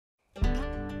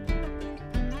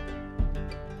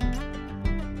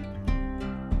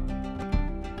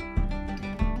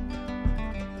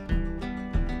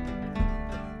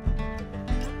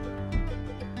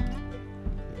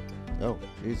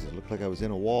Jesus, it looked like I was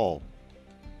in a wall.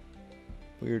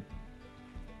 Weird.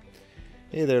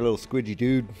 Hey there, little squidgy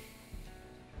dude.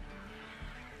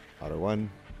 Otter 1,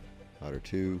 Otter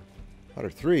 2, Otter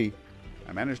 3.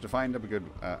 I managed to find a good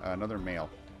another male.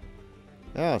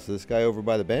 Oh, so this guy over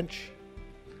by the bench?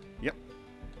 Yep.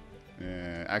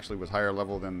 Actually was higher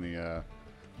level than the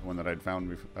one that I'd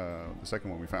found, the second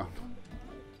one we found.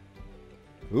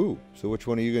 Ooh, so which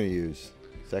one are you going to use?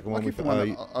 Second one we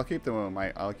found? I'll keep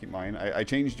mine. I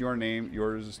changed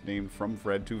yours name from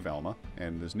Fred to Velma,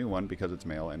 and this new one, because it's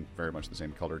male and very much the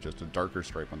same color, just a darker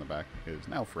stripe on the back, is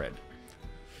now Fred.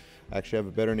 Actually, I have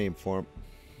a better name for him.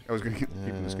 I was going to keep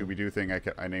the Scooby-Doo thing.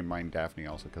 I named mine Daphne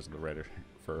also because of the red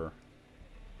fur.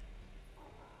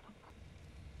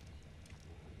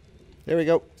 There we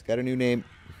go. It's got a new name.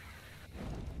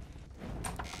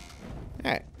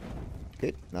 Alright.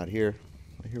 Okay, not here.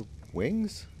 I hear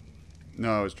wings?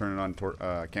 No, I was turning on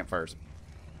campfires.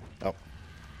 Oh.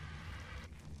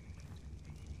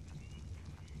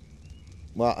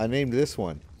 Well, I named this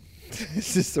one.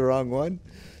 Is this the wrong one?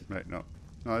 Right, no.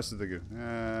 No, this is the good.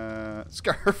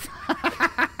 Scarf.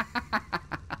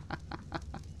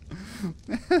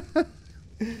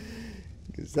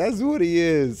 Because that's what he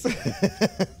is.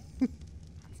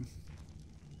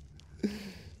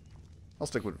 I'll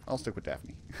stick with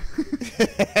Daphne.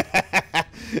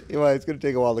 Well, it's going to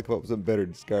take a while to come up with something better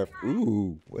than Scarf.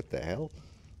 Ooh, what the hell?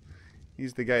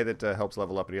 He's the guy that helps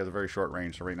level up, but he has a very short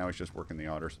range, so right now he's just working the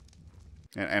otters.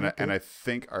 And I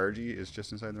think RG is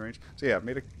just inside the range. So yeah, I've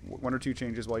made one or two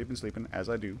changes while you've been sleeping, as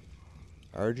I do.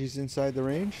 RG's inside the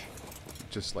range?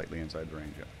 Just slightly inside the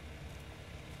range, yeah.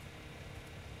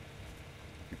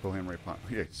 You pull him right upon.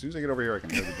 Yeah, as soon as I get over here, I can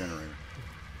hear the generator.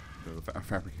 The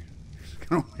fabricator. You're just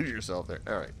gonna win yourself there.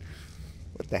 All right.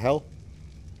 What the hell?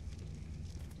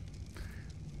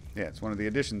 Yeah, it's one of the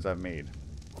additions I've made.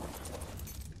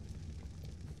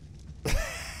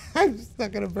 I'm just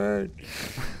not going to burn.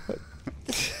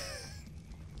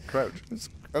 Crouch.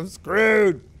 I'm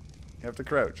screwed. You have to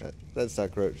crouch. That's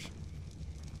not crouch.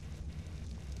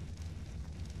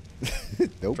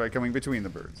 Nope. Try coming between the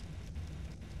birds.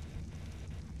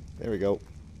 There we go.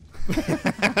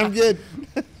 I'm good.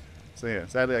 So yeah,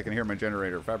 sadly I can hear my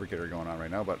generator fabricator going on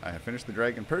right now, but I have finished the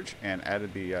dragon perch and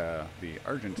added the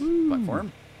Argent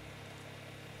platform.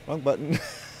 Wrong button.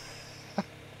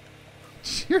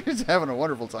 You're just having a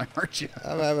wonderful time, aren't you?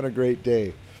 I'm having a great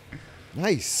day.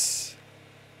 Nice.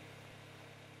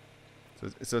 So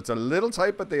it's a little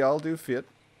tight, but they all do fit.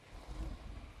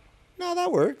 No,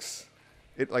 that works.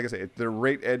 Like I say, they're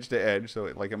right edge to edge, so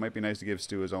it might be nice to give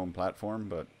Stu his own platform,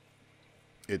 but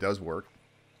it does work.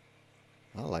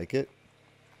 I like it.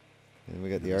 And we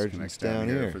got the This Argents connects down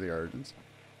here. for the Argents.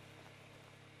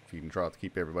 Feed and trough to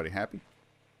keep everybody happy.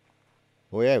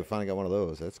 Oh yeah, we finally got one of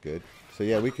those. That's good. So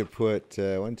yeah, we could put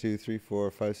 1, 2, 3,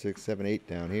 4, 5, 6, 7, 8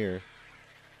 down here.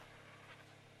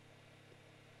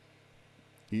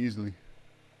 Easily.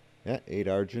 Yeah, 8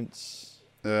 Argents.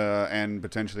 And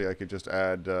potentially I could just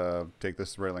add, take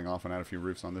this railing off and add a few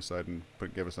roofs on this side and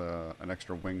give us an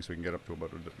extra wing so we can get up to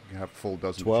about have a full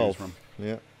dozen 12. to choose from.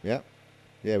 Yeah, yeah.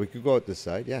 Yeah, we could go out this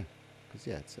side, yeah. Cause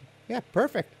yeah, yeah,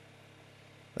 perfect.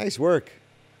 Nice work.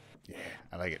 Yeah,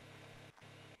 I like it.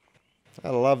 I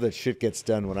love that shit gets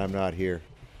done when I'm not here.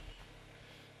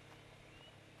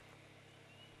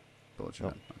 Bullet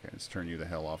shot. Okay, let's turn you the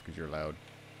hell off because you're loud.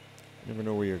 You never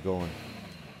know where you're going.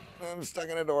 I'm stuck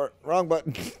in a door. Wrong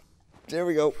button. There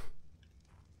we go.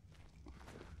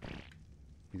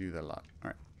 You do that a lot.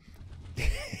 All right.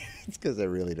 It's because I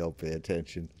really don't pay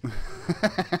attention.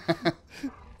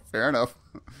 Fair enough.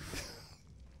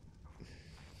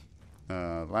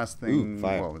 Last thing. Ooh,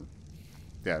 fire. Well,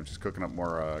 yeah, I'm just cooking up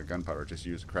more gunpowder. Just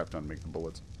use a crap ton to make the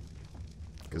bullets.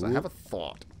 Because I have a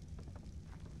thought.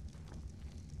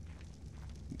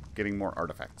 Getting more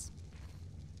artifacts.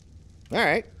 All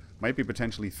right. Might be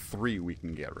potentially 3 we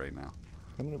can get right now.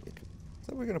 I thought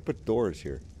we were going to put doors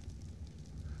here.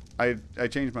 I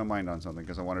changed my mind on something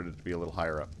because I wanted it to be a little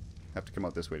higher up. Have to come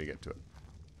out this way to get to it.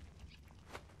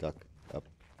 Duck up.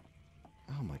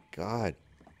 Oh my god.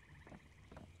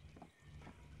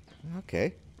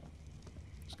 Okay.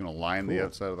 Just gonna line the Cool.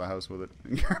 outside of the house with it.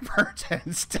 And your bird's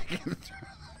head sticking through.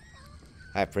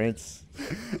 Hi, Prince.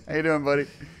 How you doing, buddy?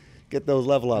 Get those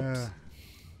level ups.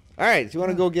 All right, so you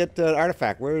want to go get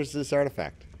artifact. Where is this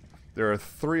artifact? There are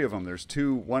 3 of them. There's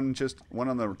 2. One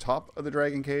on the top of the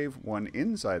dragon cave, one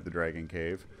inside the dragon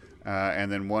cave,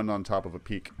 and then one on top of a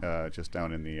peak just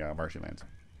down in the marshy lands.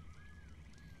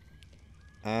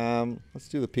 Let's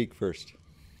do the peak first.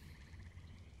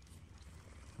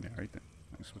 Yeah, right there.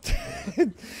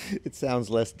 It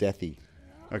sounds less deathy.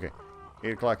 Okay.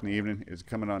 8 o'clock in the evening. It's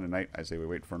coming on at night. I say we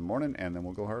wait for the morning, and then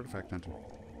we'll go artifact hunting.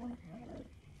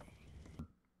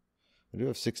 I do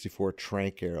have 64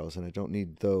 trank arrows, and I don't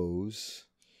need those.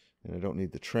 And I don't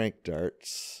need the trank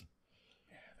darts.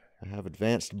 I have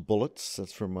advanced bullets.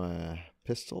 That's for my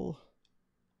pistol.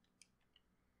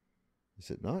 Is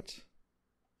it not?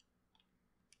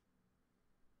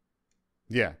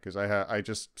 Yeah, because I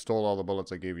just stole all the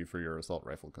bullets I gave you for your assault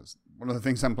rifle. Because one of the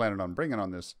things I'm planning on bringing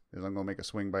on this is I'm going to make a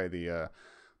swing by the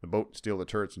boat, steal the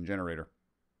turrets and generator.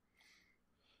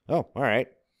 Oh, all right.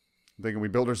 Thinking we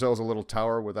build ourselves a little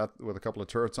tower with a couple of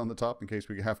turrets on the top in case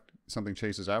we have something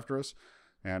chases after us,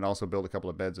 and also build a couple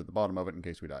of beds at the bottom of it in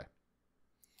case we die.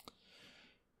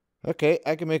 Okay,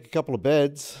 I can make a couple of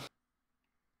beds.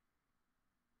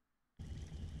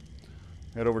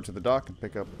 Head over to the dock and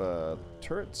pick up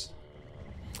turrets.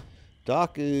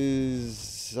 Dock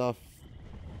is off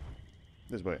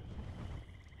This way.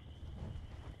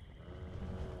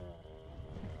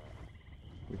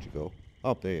 Where'd you go?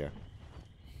 Oh, there you are.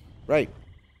 Right.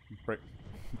 Right.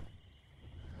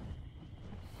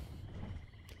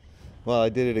 Well, I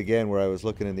did it again where I was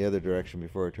looking in the other direction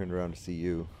before I turned around to see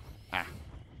you. I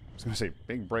was going to say,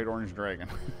 big bright orange dragon.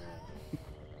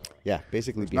 Yeah,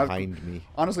 basically It's not- behind me.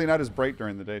 Honestly, not as bright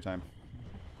during the daytime.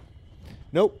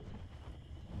 Nope.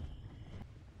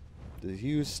 Does he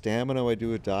use stamina when I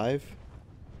do a dive?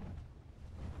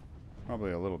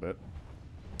 Probably a little bit.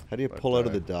 How do you But, pull out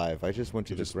of the dive? I just went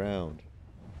to you the just- ground.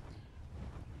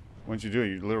 Once you do it,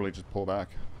 you literally just pull back.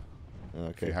 If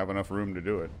Okay. you have enough room to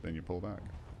do it, then you pull back.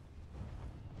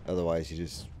 Otherwise, you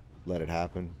just let it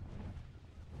happen.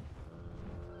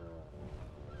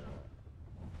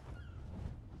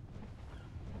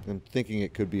 I'm thinking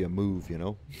it could be a move, you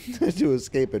know, to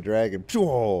escape a dragon.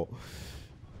 Oh,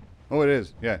 it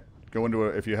is. Yeah. Go into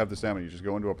if you have the stamina, you just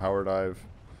go into a power dive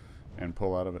and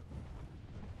pull out of it.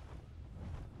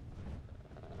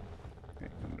 Okay,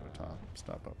 come to a top.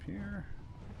 Stop up here.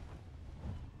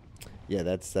 Yeah,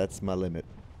 that's my limit.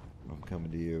 I'm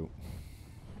coming to you.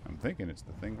 I'm thinking it's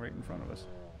the thing right in front of us.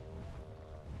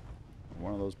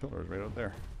 One of those pillars right out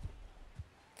there.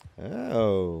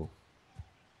 Oh.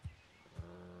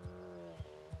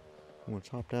 I'm going to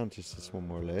top down just this one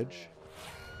more ledge.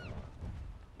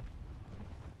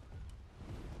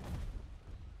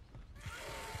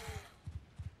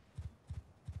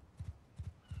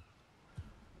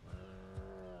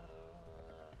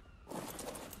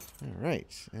 All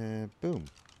right, and boom.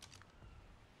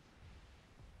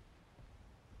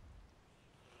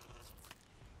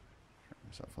 Turn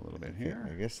myself a little bit Okay, here.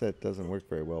 I guess that doesn't work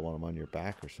very well when I'm on your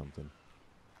back or something.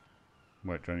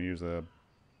 What, trying to use a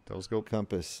telescope?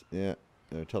 Compass, yeah,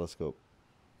 telescope.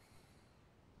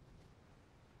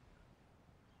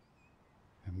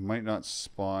 It might not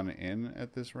spawn in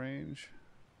at this range.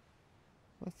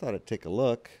 I thought I'd take a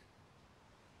look.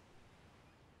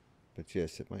 But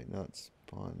yes, it might not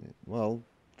spawn in. Well,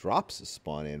 drops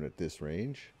spawn in at this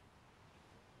range.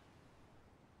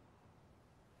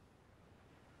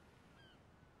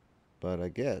 But I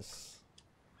guess.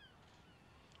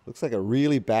 Looks like a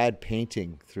really bad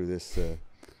painting through this. I'm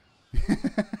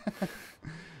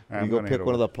You go gonna pick head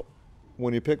one of over. the.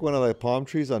 When you pick one of the palm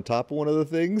trees on top of one of the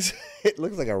things, it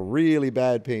looks like a really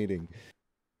bad painting.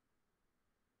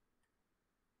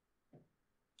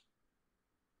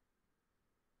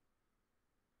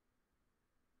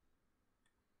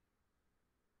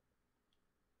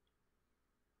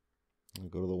 I'll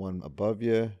go to the one above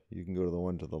you. You can go to the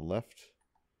one to the left.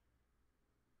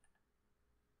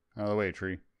 Out of the way,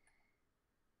 tree.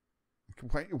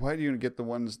 Why do you get the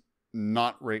ones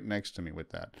not right next to me with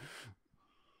that?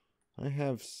 I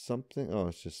have something. Oh,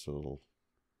 it's just a little.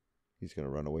 He's going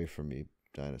to run away from me,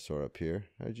 dinosaur up here.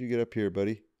 How'd you get up here,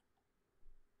 buddy?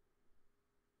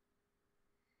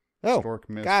 Oh, Stork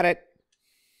missed. got it.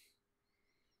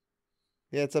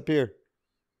 Yeah, it's up here.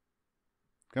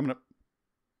 Coming up.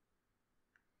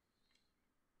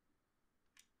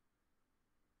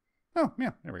 Oh,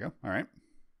 yeah, there we go. All right.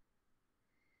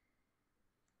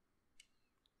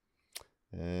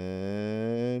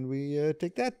 And we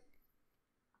take that.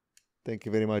 Thank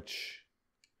you very much.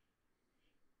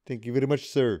 Thank you very much,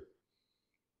 sir.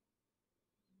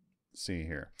 Let's see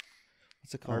here.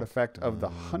 What's it called? Artifact of the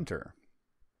Hunter.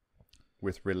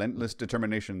 With relentless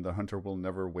determination, the hunter will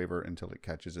never waver until it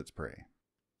catches its prey.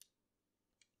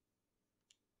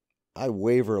 I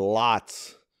waver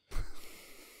lots.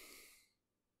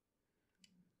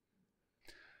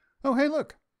 Oh, hey,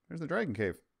 look. There's the dragon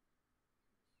cave.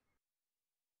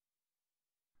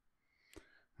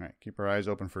 All right, keep our eyes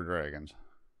open for dragons.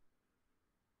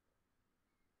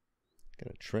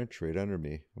 Got a trench right under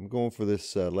me. I'm going for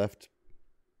this left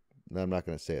No, I'm not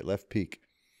going to say it. Left peak.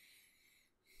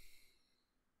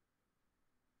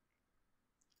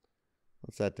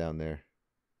 What's that down there?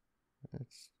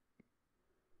 That's...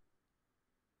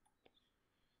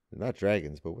 They're not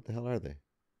dragons, but what the hell are they?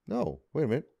 No, wait a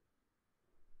minute.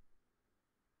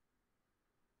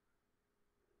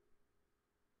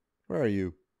 Where are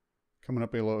you? Coming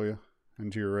up below you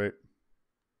and to your right.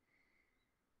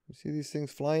 You see these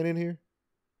things flying in here?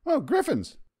 Oh,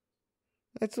 griffins.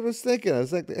 That's what I was thinking. I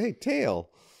was like, hey, tail.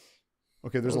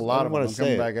 Okay, there's a I lot of didn't them. wanna I'm say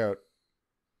coming it. back out.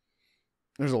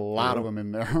 There's a lot of them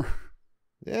in there.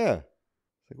 Yeah.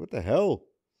 It's like, what the hell?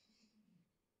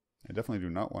 I definitely do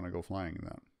not want to go flying in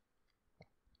that.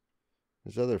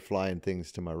 There's other flying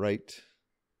things to my right.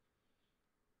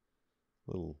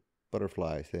 Little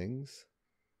butterfly things.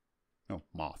 No,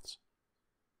 moths.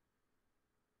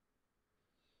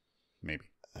 Maybe.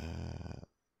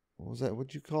 What was that?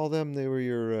 What'd you call them? They were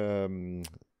your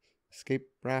escape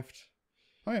raft?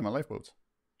 Oh, yeah, my lifeboats.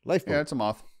 Lifeboat. Yeah, it's a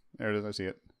moth. There it is. I see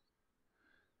it.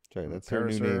 Sorry, that's their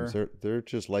new names. They're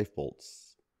just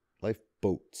lifeboats.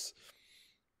 Lifeboats.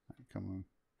 Come on.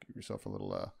 Give yourself a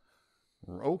little...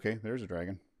 Okay, there's a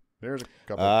dragon. There's a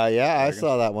couple. Yeah, dragons. I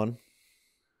saw that one.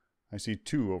 I see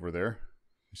 2 over there.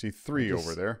 I see 3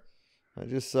 over there. I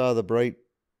just saw the bright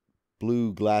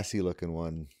blue glassy looking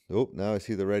one. Oh, now I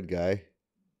see the red guy.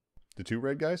 The 2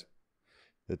 red guys?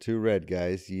 The 2 red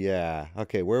guys, yeah.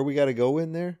 Okay, where we got to go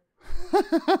in there?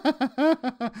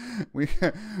 We're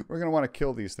going to want to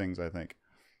kill these things, I think.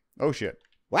 Oh, shit.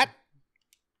 What?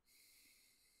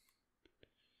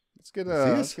 Let's get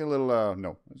a little,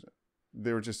 no.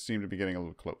 They were just seem to be getting a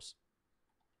little close.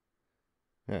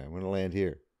 Yeah, I'm going to land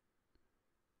here.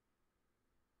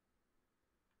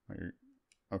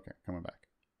 Okay, coming back.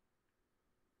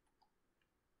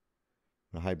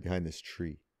 I'm going to hide behind this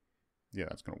tree. Yeah,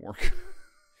 that's going to work.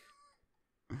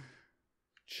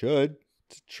 Should.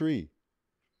 It's a tree.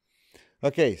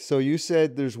 Okay, so you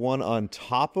said there's one on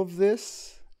top of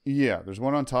this? Yeah, there's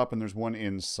one on top and there's one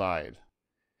inside.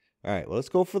 All right, well, let's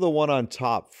go for the one on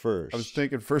top first. I was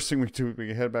thinking first thing we do, we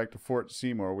can head back to Fort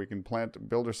Seymour. We can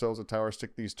build ourselves a tower,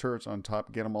 stick these turrets on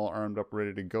top, get them all armed up,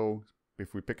 ready to go.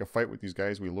 If we pick a fight with these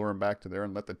guys, we lure them back to there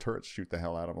and let the turrets shoot the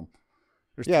hell out of them.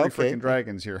 There's 3 freaking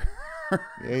dragons here.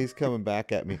 Yeah, he's coming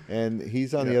back at me. And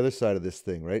he's on the other side of this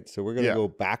thing, right? So we're going to go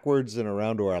backwards and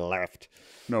around to our left.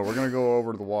 No, we're going to go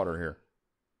over to the water here.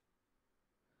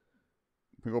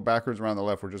 If we go backwards around the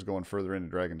left, we're just going further into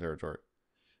dragon territory.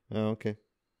 Oh, okay.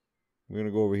 We're going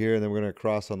to go over here, and then we're going to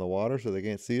cross on the water so they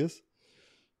can't see us?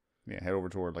 Yeah, head over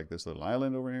toward like this little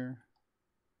island over here.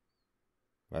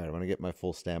 All right, I'm going to get my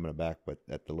full stamina back, but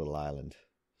at the little island.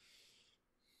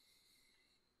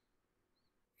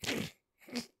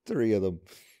 3 of them.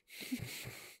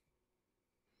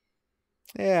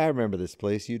 Yeah, I remember this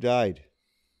place. You died.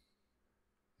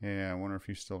 Yeah, I wonder if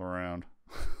he's still around.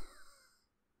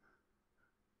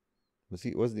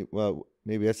 Wasn't he? Well,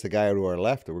 maybe that's the guy to our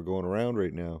left that we're going around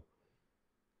right now.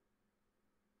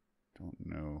 Don't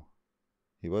know.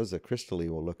 He was a crystal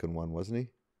evil looking one, wasn't he?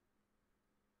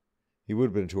 He would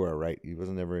have been to our right. He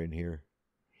wasn't ever in here.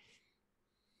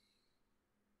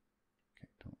 Okay,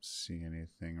 don't see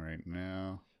anything right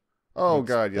now. Oh, what's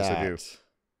God, yes, I do.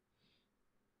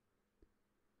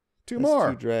 2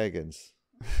 more. 2 dragons.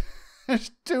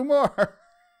 There's 2 more.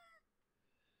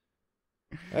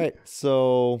 All right,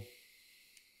 so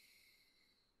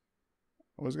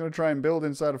I was going to try and build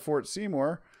inside of Fort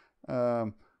Seymour.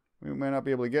 We might not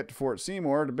be able to get to Fort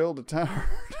Seymour to build a tower.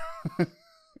 I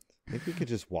think we could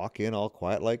just walk in all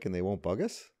quiet like and they won't bug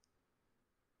us.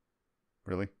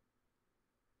 Really?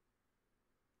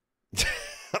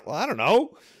 Well, I don't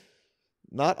know.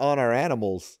 Not on our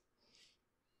animals.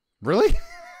 Really?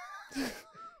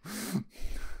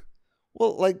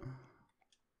 Well, like,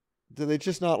 do they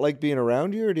just not like being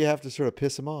around you, or do you have to sort of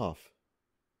piss them off?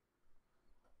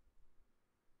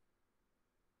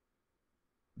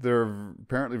 They're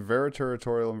apparently very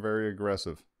territorial and very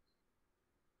aggressive.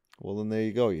 Well, then there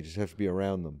you go. You just have to be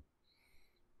around them.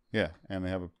 Yeah, and they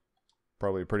have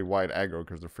probably a pretty wide aggro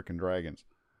because they're freaking dragons.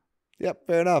 Yep,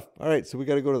 fair enough. All right, so we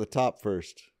got to go to the top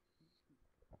first.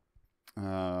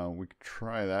 We could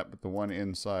try that, but the one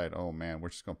inside, oh man, we're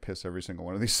just going to piss every single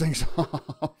one of these things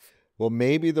off. Well,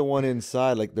 maybe the one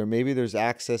inside, like maybe there's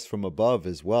access from above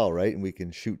as well, right? And we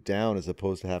can shoot down as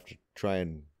opposed to have to try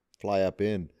and fly up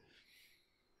in.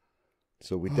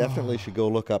 So we definitely should go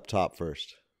look up top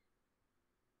first.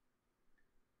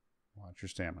 Watch your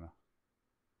stamina.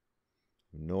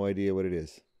 No idea what it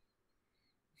is.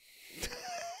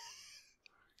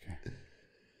 Okay.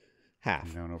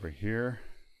 Half. Down over here.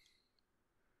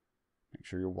 Make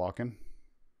sure you're walking.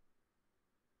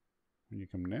 When you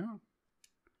come down.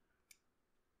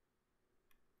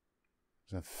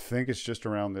 I think it's just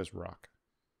around this rock.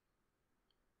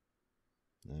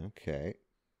 Okay.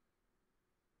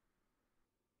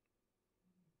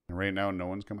 And right now, no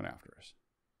one's coming after us.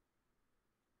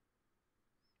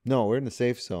 No, we're in the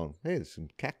safe zone. Hey, there's some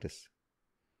cactus.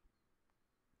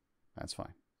 That's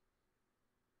fine.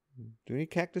 Do we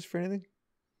need cactus for anything?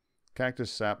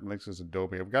 Cactus, sap, mixes,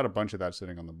 adobe. I've got a bunch of that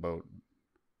sitting on the boat.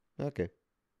 Okay.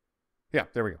 Yeah,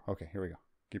 there we go. Okay, here we go.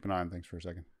 Keep an eye on things for a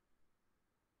second.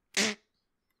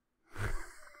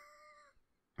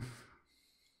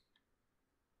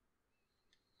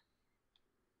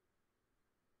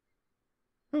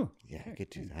 Oh, Yeah, okay. I could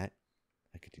do that.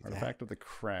 I could do Artifact of the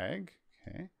crag.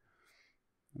 Okay.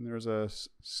 And there's a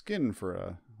skin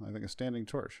for I think a standing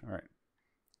torch. All right.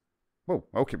 Whoa.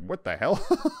 Okay. What the hell?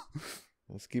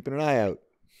 I was keeping an eye out.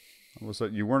 All of a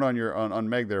sudden, you weren't on your on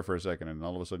Meg there for a second, and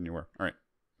all of a sudden you were. All right.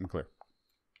 I'm clear.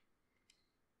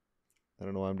 I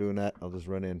don't know why I'm doing that. I'll just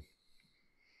run in.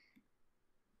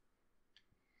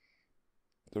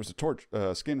 There's a torch,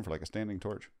 skin for like a standing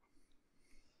torch.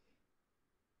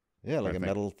 Yeah, like I a think.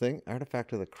 metal thing.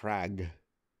 Artifact of the crag.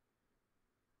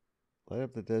 Light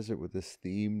up the desert with this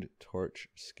themed torch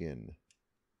skin.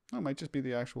 Oh, it might just be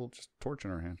the actual just torch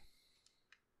in our hand.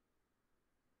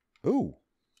 Ooh,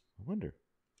 I wonder.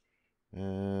 It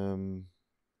I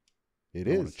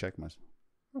want is. to check myself.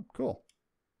 Oh, cool.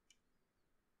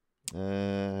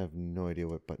 I have no idea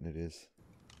what button it is.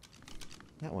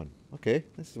 That one. Okay,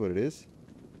 this is what it is.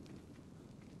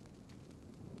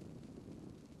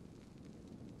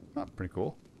 Oh, pretty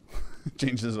cool.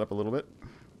 Changes it up a little bit.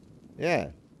 Yeah.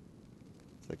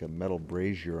 It's like a metal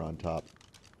brazier on top.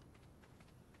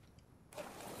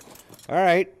 All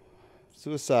right.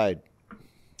 Suicide.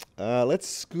 Let's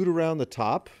scoot around the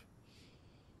top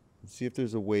and see if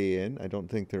there's a way in. I don't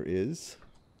think there is.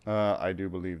 I do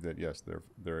believe that, yes,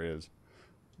 there is.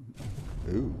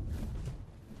 Ooh.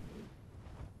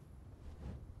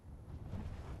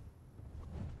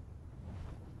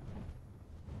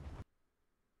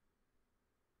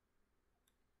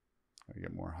 I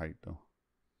get more height, though.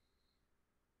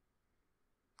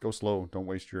 Go slow. Don't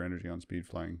waste your energy on speed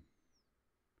flying.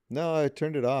 No, I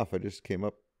turned it off. I just came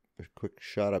up, a quick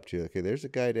shot up to you. Okay, there's a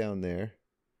guy down there.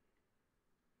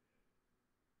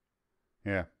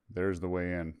 Yeah, there's the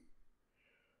way in.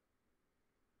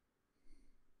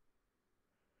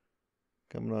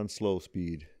 Coming on slow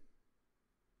speed.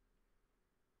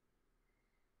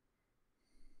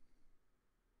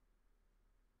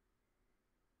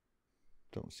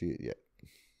 Don't see it yet.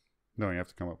 No, you have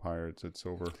to come up higher. It's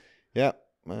over. Yeah,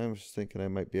 I was thinking I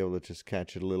might be able to just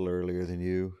catch it a little earlier than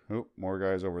you. Oh, more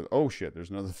guys over. Oh, shit. There's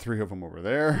another 3 of them over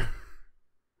there.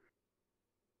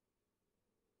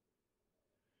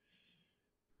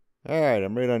 All right,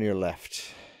 I'm right on your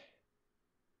left.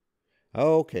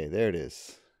 Okay, there it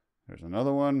is. There's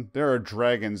another one. There are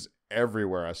dragons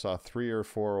everywhere. I saw 3 or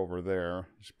 4 over there.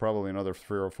 There's probably another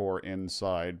 3 or 4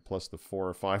 inside, plus the 4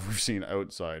 or 5 we've seen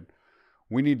outside.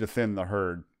 We need to thin the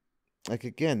herd. Like,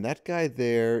 again, that guy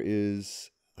there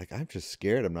is... Like, I'm just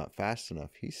scared I'm not fast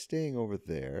enough. He's staying over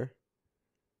there.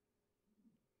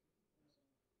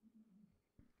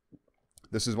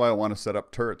 This is why I want to set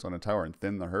up turrets on a tower and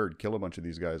thin the herd. Kill a bunch of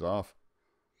these guys off.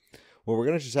 Well, we're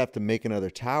going to just have to make another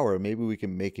tower. Maybe we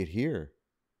can make it here.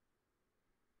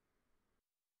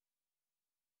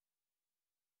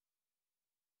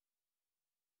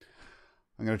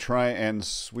 I'm going to try and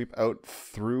sweep out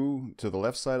through to the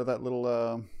left side of that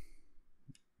little,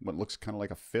 what looks kind of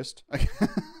like a fist, I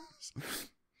guess.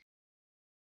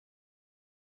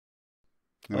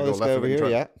 Oh, this guy over here,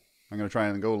 yeah. I'm going to try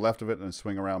and go left of it and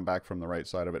swing around back from the right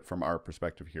side of it from our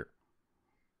perspective here.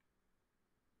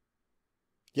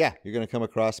 Yeah, you're going to come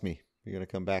across me. You're going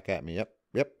to come back at me.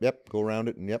 Yep. Go around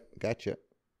it and yep, gotcha.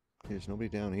 There's nobody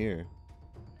down here.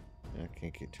 I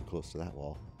can't get too close to that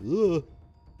wall. Ugh.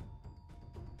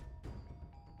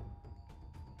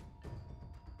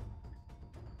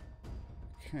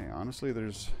 Okay, honestly,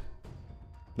 there's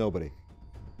Nobody.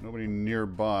 nobody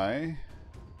nearby.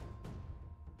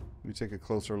 Let me take a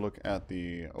closer look at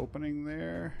the opening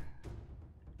there.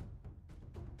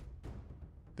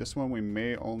 This one we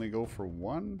may only go for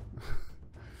 1.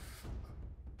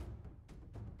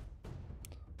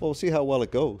 Well, we'll see how well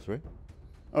it goes, right?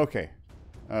 Okay.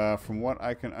 From what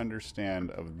I can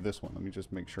understand of this one, let me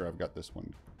just make sure I've got this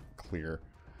one clear.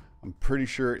 I'm pretty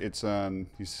sure it's on...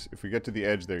 If we get to the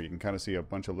edge there, you can kind of see a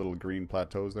bunch of little green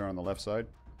plateaus there on the left side.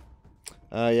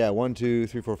 Yeah, 1, 2,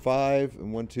 3, 4, 5,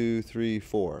 and 1, 2, 3,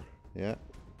 4. Yeah.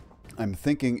 I'm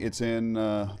thinking it's in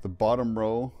the bottom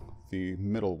row, the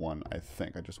middle one, I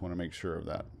think. I just want to make sure of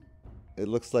that. It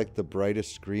looks like the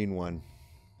brightest green one.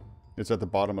 It's at the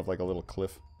bottom of like a little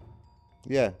cliff.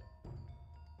 Yeah.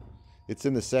 It's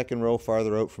in the second row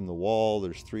farther out from the wall.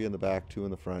 There's 3 in the back, 2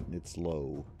 in the front, and it's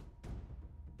low.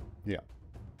 Yeah.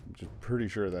 I'm just pretty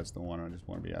sure that's the one. I just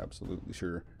want to be absolutely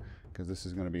sure. Because this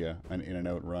is going to be an in and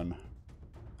out run.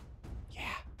 Yeah.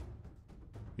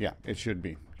 Yeah, it should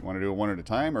be. You want to do it one at a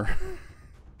time or?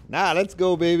 Nah, let's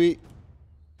go, baby.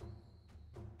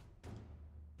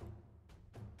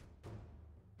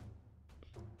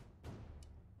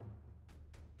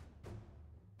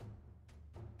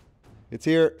 It's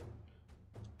here.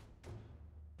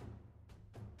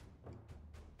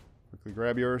 Quickly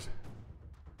grab yours.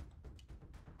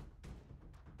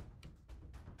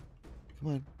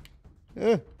 Come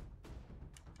on.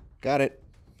 Got it.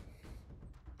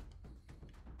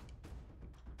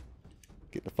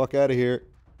 Get the fuck out of here.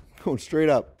 Going straight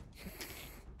up.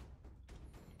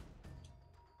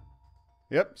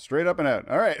 Yep, straight up and out.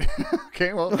 All right.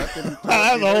 Okay, well, that didn't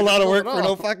That was a whole lot of work at for all.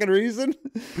 no fucking reason.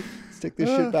 Let's take this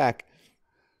shit back.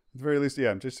 At the very least,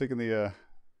 yeah, I'm just taking the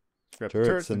grab the Turrets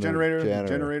turrets, the and the generator,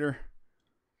 generator.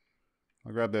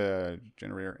 I'll grab the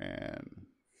generator and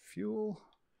fuel.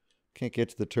 Can't get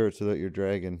to the turrets without your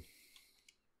dragon.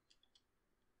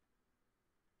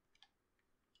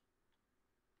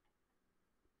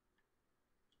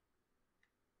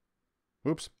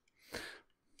 Oops.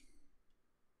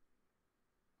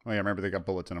 Oh yeah, remember they got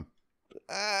bullets in them.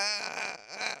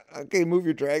 Okay, move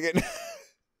your dragon.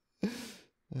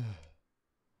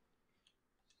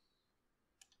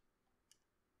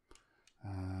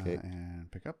 Okay.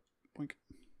 And pick up. Boink.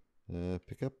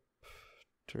 Pick up.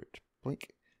 Turret. Blink.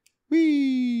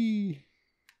 Whee!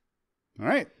 All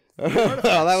right. Oh,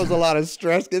 that was a lot of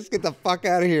stress. Let's get the fuck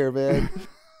out of here, man.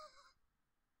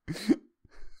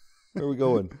 Where are we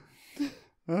going?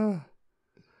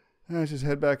 Let's just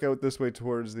head back out this way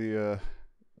towards the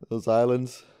Those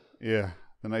islands. the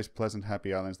nice, pleasant,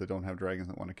 happy islands that don't have dragons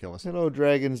that want to kill us. Hello,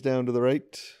 dragons down to the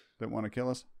right. That want to kill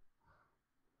us.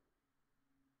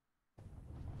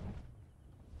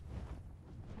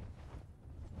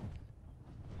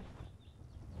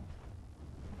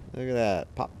 Look at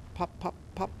that. Pop, pop, pop,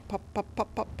 pop, pop, pop,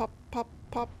 pop, pop, pop, pop,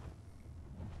 pop.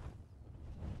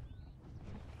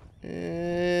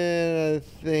 And I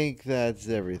think that's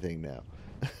everything now.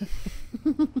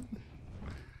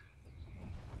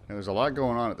 And there's a lot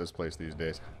going on at this place these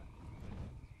days.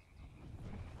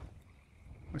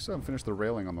 We still haven't finished the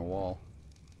railing on the wall.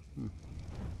 Are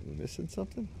we missing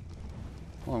something?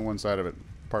 Well, on one side of it,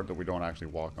 part that we don't actually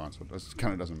walk on, so it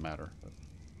kind of doesn't matter. But,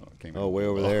 it came Oh, in way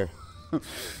over low. there.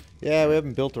 Yeah, we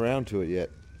haven't built around to it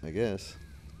yet, I guess.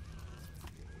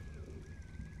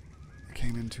 It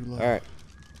came in too low. All right.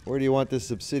 Where do you want this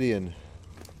obsidian?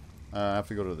 I have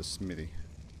to go to the smithy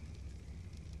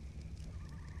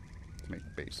to make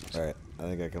bases. All right. I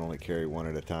think I can only carry one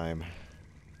at a time.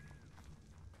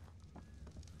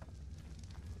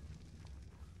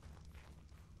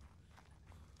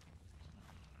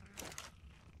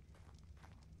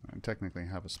 I technically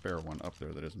have a spare one up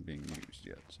there that isn't being used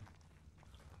yet.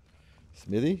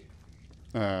 Smithy?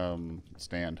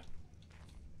 Stand.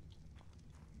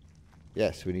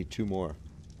 Yes, we need 2 more.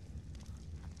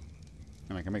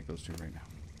 And I can make those 2 right now.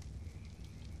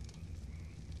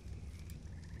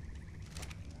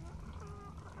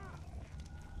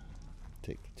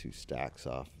 Take the 2 stacks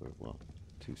off. Or, well,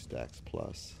 2 stacks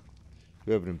plus.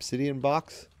 We have an obsidian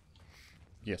box?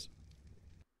 Yes.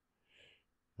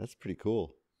 That's pretty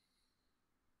cool.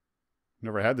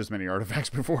 Never had this many artifacts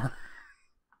before.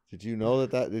 Did you know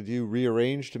that did you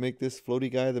rearrange to make this floaty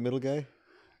guy the middle guy?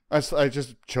 I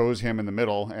just chose him in the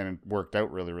middle, and it worked out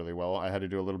really, really well. I had to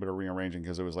do a little bit of rearranging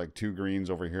because it was like 2 greens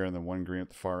over here and then 1 green at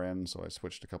the far end, so I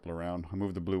switched a couple around. I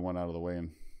moved the blue one out of the way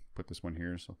and put this one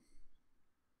here. So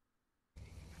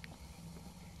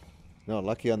No,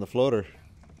 lucky on the floater.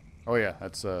 oh yeah,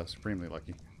 that's supremely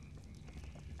lucky.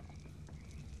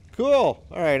 Cool.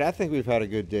 All right, I think we've had a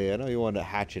good day. I know you wanted to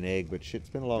hatch an egg, but shit, it's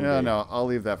been a long Yeah, day. no, I'll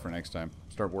leave that for next time.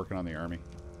 Start working on the army.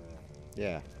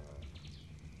 Yeah.